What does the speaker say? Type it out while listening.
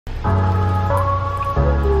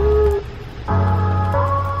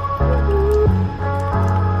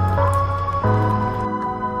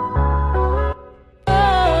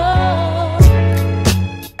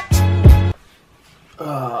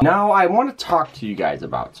Now I want to talk to you guys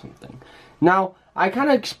about something. Now, I kind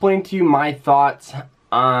of explained to you my thoughts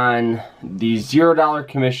on the $0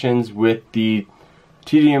 commissions with the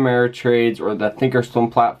TD Ameritrades or the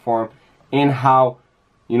Thinkorswim platform, and how,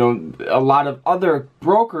 you know, a lot of other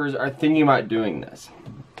brokers are thinking about doing this.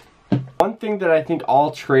 One thing that I think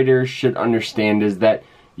all traders should understand is that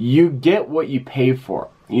you get what you pay for.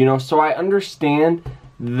 You know, so I understand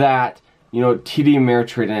that, you know, TD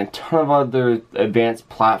Ameritrade and a ton of other advanced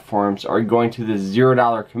platforms are going to the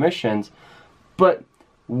 $0 commissions, but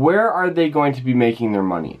where are they going to be making their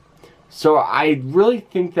money? So I really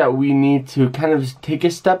think that we need to kind of take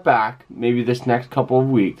a step back, maybe this next couple of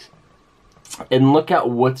weeks, and look at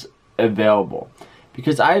what's available.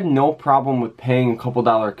 Because I have no problem with paying a couple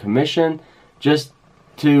dollar commission just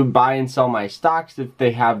to buy and sell my stocks if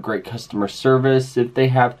they have great customer service, if they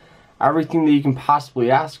have everything that you can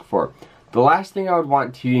possibly ask for. The last thing I would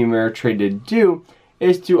want TD Ameritrade to do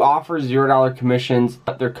is to offer $0 commissions,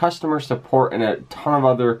 but their customer support and a ton of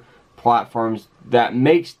other platforms that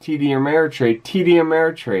makes TD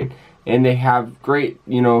Ameritrade, and they have great,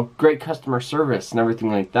 you know, great customer service and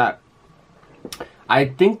everything like that. I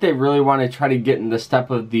think they really want to try to get in the step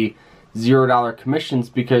of the $0 commissions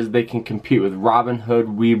because they can compete with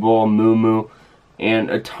Robinhood, Webull, Moomoo, and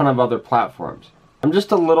a ton of other platforms. I'm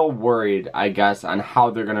just a little worried, I guess, on how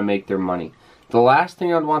they're going to make their money. The last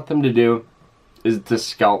thing I'd want them to do is to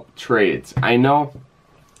scalp trades. I know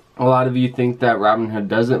a lot of you think that Robinhood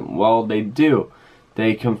doesn't. Well, they do.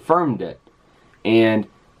 They confirmed it. And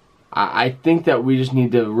I think that we just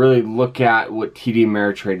need to really look at what TD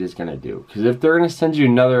Ameritrade is going to do. Because if they're going to send you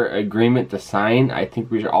another agreement to sign, I think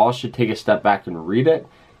we all should take a step back and read it.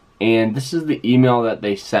 And this is the email that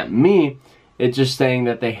they sent me. It's just saying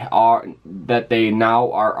that they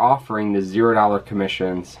now are offering the $0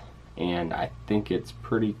 commissions, and I think it's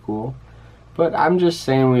pretty cool. But I'm just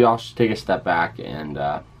saying we all should take a step back and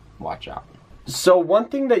watch out. So one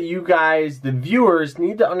thing that you guys, the viewers,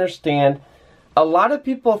 need to understand, a lot of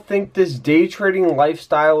people think this day trading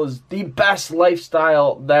lifestyle is the best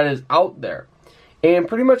lifestyle that is out there. And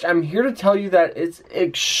pretty much I'm here to tell you that it's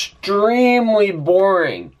extremely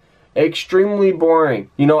boring. Extremely boring.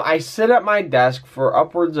 You know, I sit at my desk for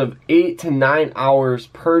upwards of 8 to 9 hours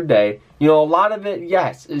per day. You know, a lot of it,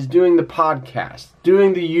 yes, is doing the podcast,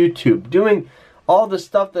 doing the YouTube, doing all the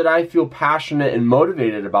stuff that I feel passionate and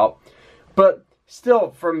motivated about. But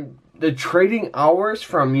still, from the trading hours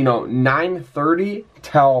from, you know, 9:30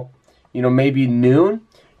 till, you know, maybe noon,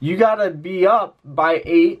 you gotta be up by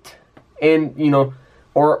 8 and, you know,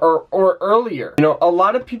 or earlier. You know, a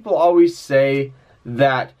lot of people always say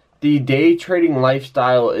that the day trading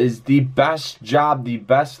lifestyle is the best job, the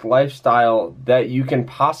best lifestyle that you can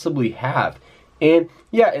possibly have. And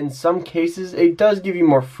yeah, in some cases, it does give you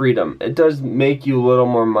more freedom. It does make you a little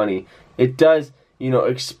more money. It does, you know,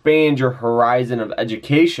 expand your horizon of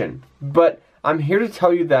education. But I'm here to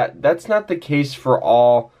tell you that that's not the case for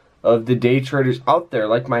all of the day traders out there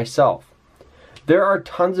like myself. There are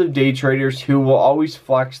tons of day traders who will always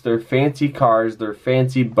flex their fancy cars, their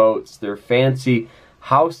fancy boats, their fancy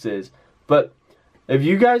houses. But if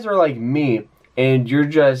you guys are like me and you're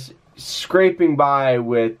just scraping by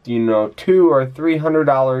with, you know, $200 or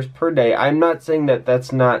 $300 per day, I'm not saying that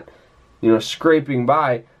that's not, you know, scraping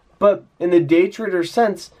by, but in the day trader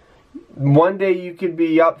sense, one day you could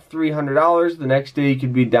be up $300, the next day you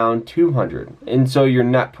could be down $200, and so your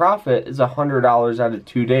net profit is $100 out of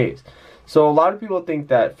 2 days. So a lot of people think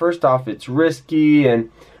that, first off, it's risky,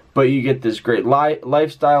 but you get this great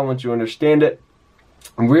lifestyle once you understand it.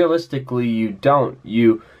 Realistically, you don't.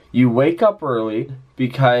 You wake up early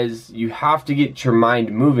because you have to get your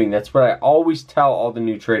mind moving. That's what I always tell all the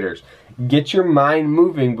new traders. Get your mind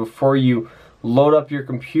moving before you load up your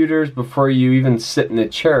computers, before you even sit in the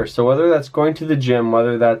chair. So whether that's going to the gym,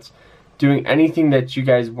 whether that's doing anything that you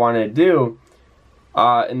guys want to do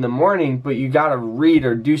in the morning, but you got to read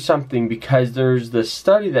or do something, because there's this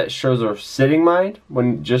study that shows a sitting mind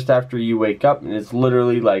when just after you wake up, and it's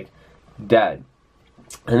literally like dead.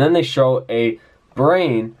 And then they show a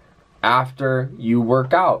brain after you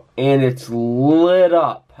work out, and it's lit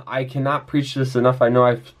up. I cannot preach this enough. I know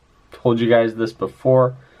I've told you guys this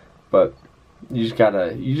before, but you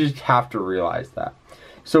just have to realize that.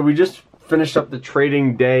 So we just finished up the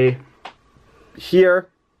trading day here.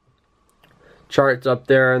 Charts up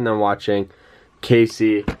there, and then watching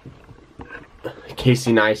Casey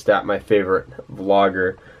Neistat, my favorite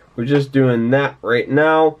vlogger. We're just doing that right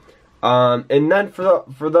now. And then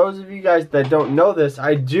for those of you guys that don't know this,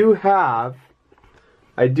 I do have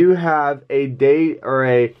a day or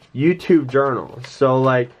a YouTube journal. So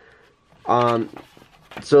like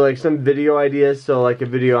So like some video ideas, so like a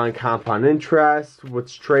video on compound interest,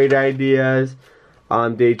 what's trade ideas,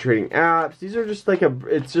 day trading apps. These are just like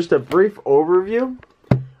it's just a brief overview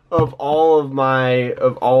of all of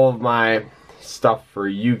my stuff for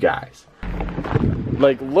you guys.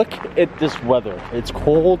 Like, look at this weather. It's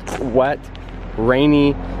cold, wet,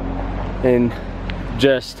 rainy, and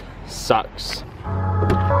just sucks.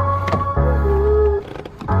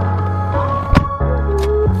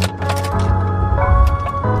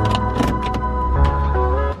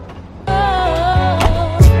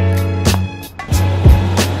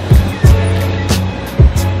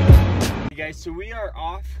 So we are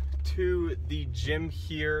off to the gym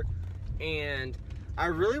here, and I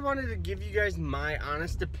really wanted to give you guys my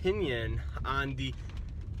honest opinion on the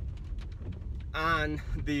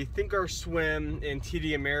Thinkorswim and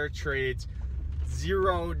TD Ameritrade's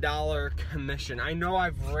 $0 commission. I know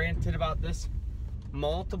I've ranted about this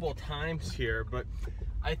multiple times here, but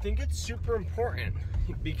I think it's super important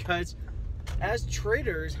because as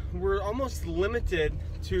traders, we're almost limited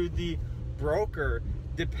to the broker,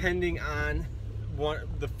 depending on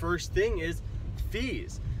what the first thing is,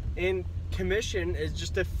 fees. And commission is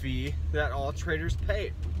just a fee that all traders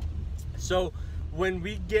pay. So when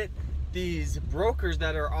we get these brokers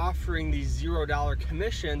that are offering these $0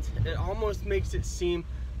 commissions, it almost makes it seem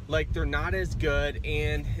like they're not as good,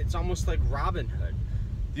 and it's almost like Robinhood.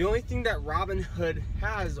 The only thing that Robinhood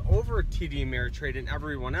has over TD Ameritrade and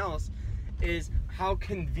everyone else is how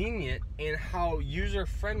convenient and how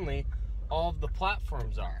user-friendly all of the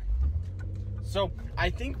platforms are. So I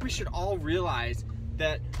think we should all realize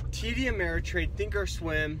that TD Ameritrade,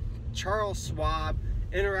 Thinkorswim, Charles Schwab,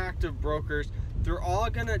 Interactive Brokers, they're all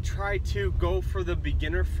gonna try to go for the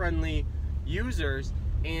beginner-friendly users,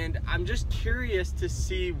 and I'm just curious to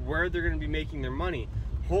see where they're gonna be making their money.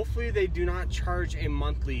 Hopefully they do not charge a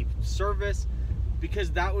monthly service,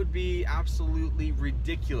 because that would be absolutely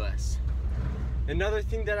ridiculous. Another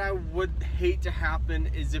thing that I would hate to happen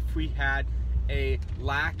is if we had a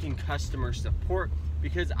lack in customer support,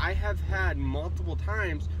 because I have had multiple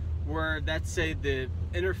times where, let's say, the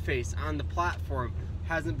interface on the platform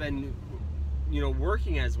hasn't been,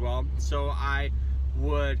 working as well. So I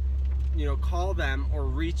would, call them or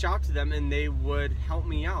reach out to them, and they would help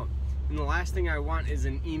me out. And the last thing I want is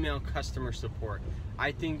an email customer support.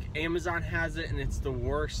 I think Amazon has it, and it's the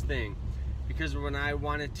worst thing. Because when I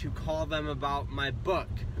wanted to call them about my book,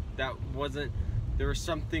 there was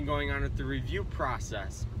something going on with the review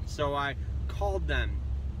process. So I called them.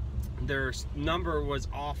 Their number was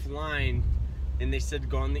offline, and they said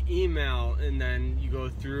go on the email, and then you go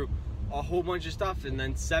through a whole bunch of stuff, and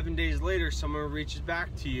then 7 days later someone reaches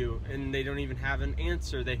back to you and they don't even have an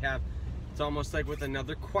answer. It's almost like with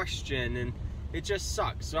another question, and it just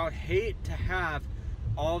sucks. So I would hate to have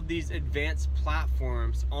all of these advanced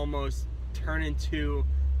platforms almost turn into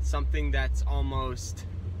something that's almost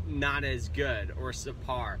not as good or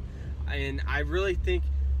subpar. And I really think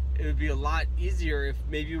it would be a lot easier if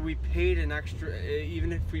maybe we paid an extra,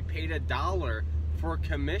 even if we paid $1 for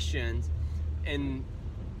commissions, and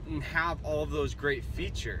have all of those great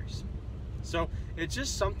features. So it's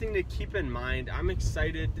just something to keep in mind. I'm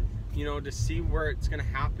excited, to see where it's going to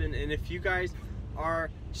happen. And if you guys are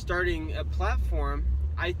starting a platform,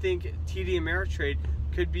 I think TD Ameritrade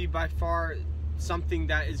could be by far something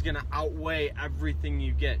that is going to outweigh everything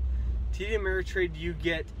you get. TD Ameritrade, you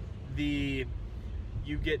get the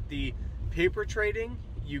paper trading,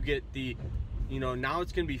 you get the, now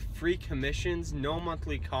it's going to be free commissions, no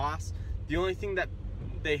monthly costs. The only thing that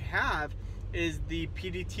they have is the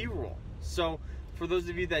PDT rule. So for those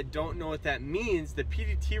of you that don't know what that means, the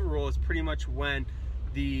PDT rule is pretty much when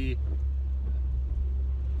the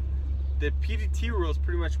PDT rule is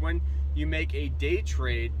pretty much when you make a day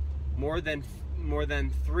trade more than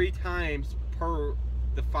 3 times per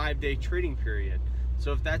the 5-day trading period.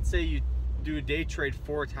 So if that's, say you do a day trade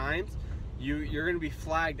 4 times, you're going to be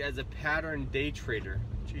flagged as a pattern day trader.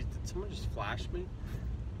 Jeez, did someone just flash me?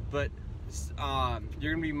 But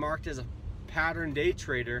you're going to be marked as a pattern day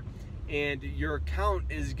trader, and your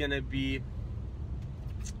account's going to be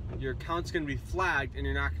flagged, and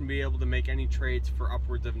you're not going to be able to make any trades for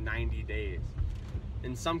upwards of 90 days.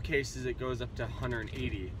 In some cases it goes up to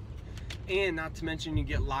 180. And not to mention, you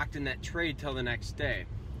get locked in that trade till the next day.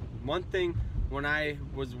 One thing, when I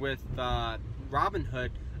was with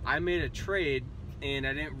Robinhood, I made a trade and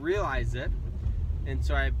I didn't realize it, and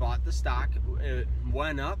so I bought the stock. It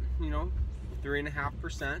went up,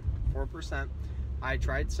 3.5%, 4%. I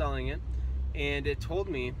tried selling it, and it told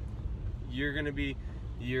me you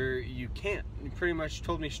can't. It pretty much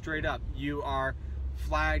told me straight up, you are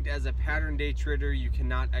flagged as a pattern day trader. You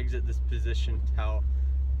cannot exit this position till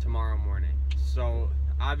tomorrow morning. So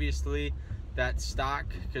obviously that stock,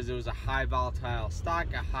 because it was a high volatile stock,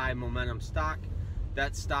 a high momentum stock,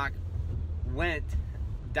 that stock went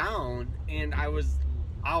down, and I was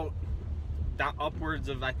out upwards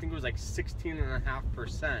of, I think it was like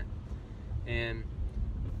 16.5%. And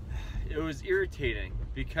it was irritating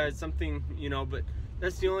because something, you know, but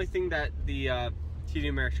that's the only thing that the TD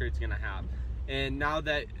Ameritrade is going to have. And now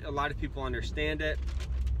that a lot of people understand it,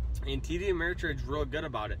 and TD Ameritrade is real good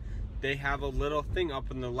about it, they have a little thing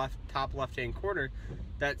up in the top left hand corner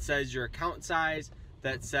that says your account size,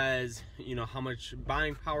 that says, you know, how much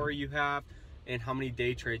buying power you have and how many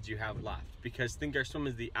day trades you have left, because Thinkorswim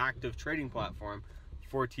is the active trading platform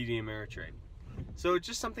for TD Ameritrade. So it's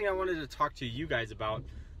just something I wanted to talk to you guys about.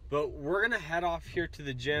 But we're gonna head off here to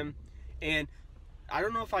the gym, and I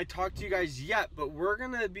don't know if I talked to you guys yet, but we're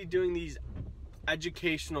gonna be doing these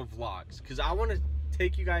educational vlogs because I want to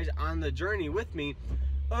take you guys on the journey with me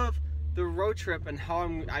of the road trip and how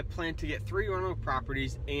I plan to get 3 rental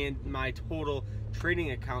properties and my total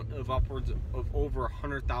trading account of upwards of over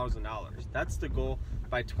 $100,000. That's the goal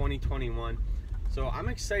by 2021. So I'm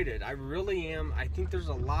excited. I really am. I think there's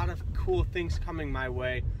a lot of cool things coming my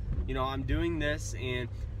way. You know, I'm doing this, and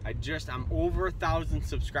I'm over 1,000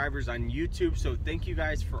 subscribers on YouTube. So thank you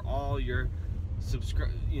guys for all your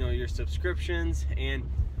subscriptions. And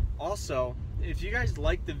also, if you guys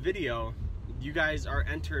like the video, you guys are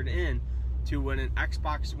entered in to win an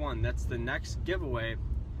Xbox One. That's the next giveaway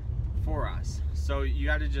for us. So you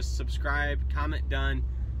got to just subscribe, comment done,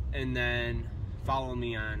 and then follow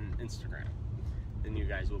me on Instagram. Then you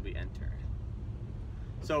guys will be entered.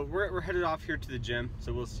 So we're headed off here to the gym,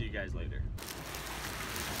 so we'll see you guys later.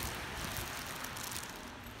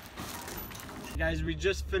 Guys, we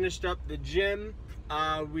just finished up the gym.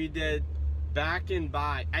 We did back and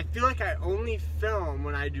bi. I feel like I only film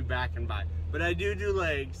when I do back and bi, but I do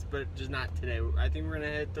legs, but just not today. I think we're gonna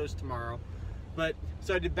hit those tomorrow. But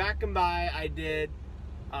so I did back and bi. I did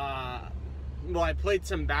well, I played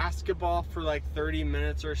some basketball for like 30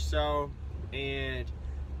 minutes or so, and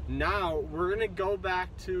now we're gonna go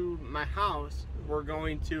back to my house. We're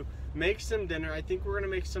going to make some dinner. I think we're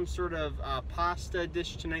gonna make some sort of pasta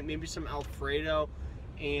dish tonight, maybe some Alfredo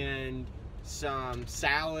and some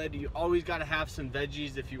salad. You always got to have some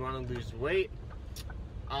veggies if you want to lose weight.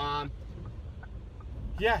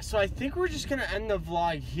 Yeah, so I think we're just gonna end the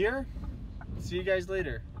vlog here. See you guys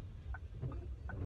later.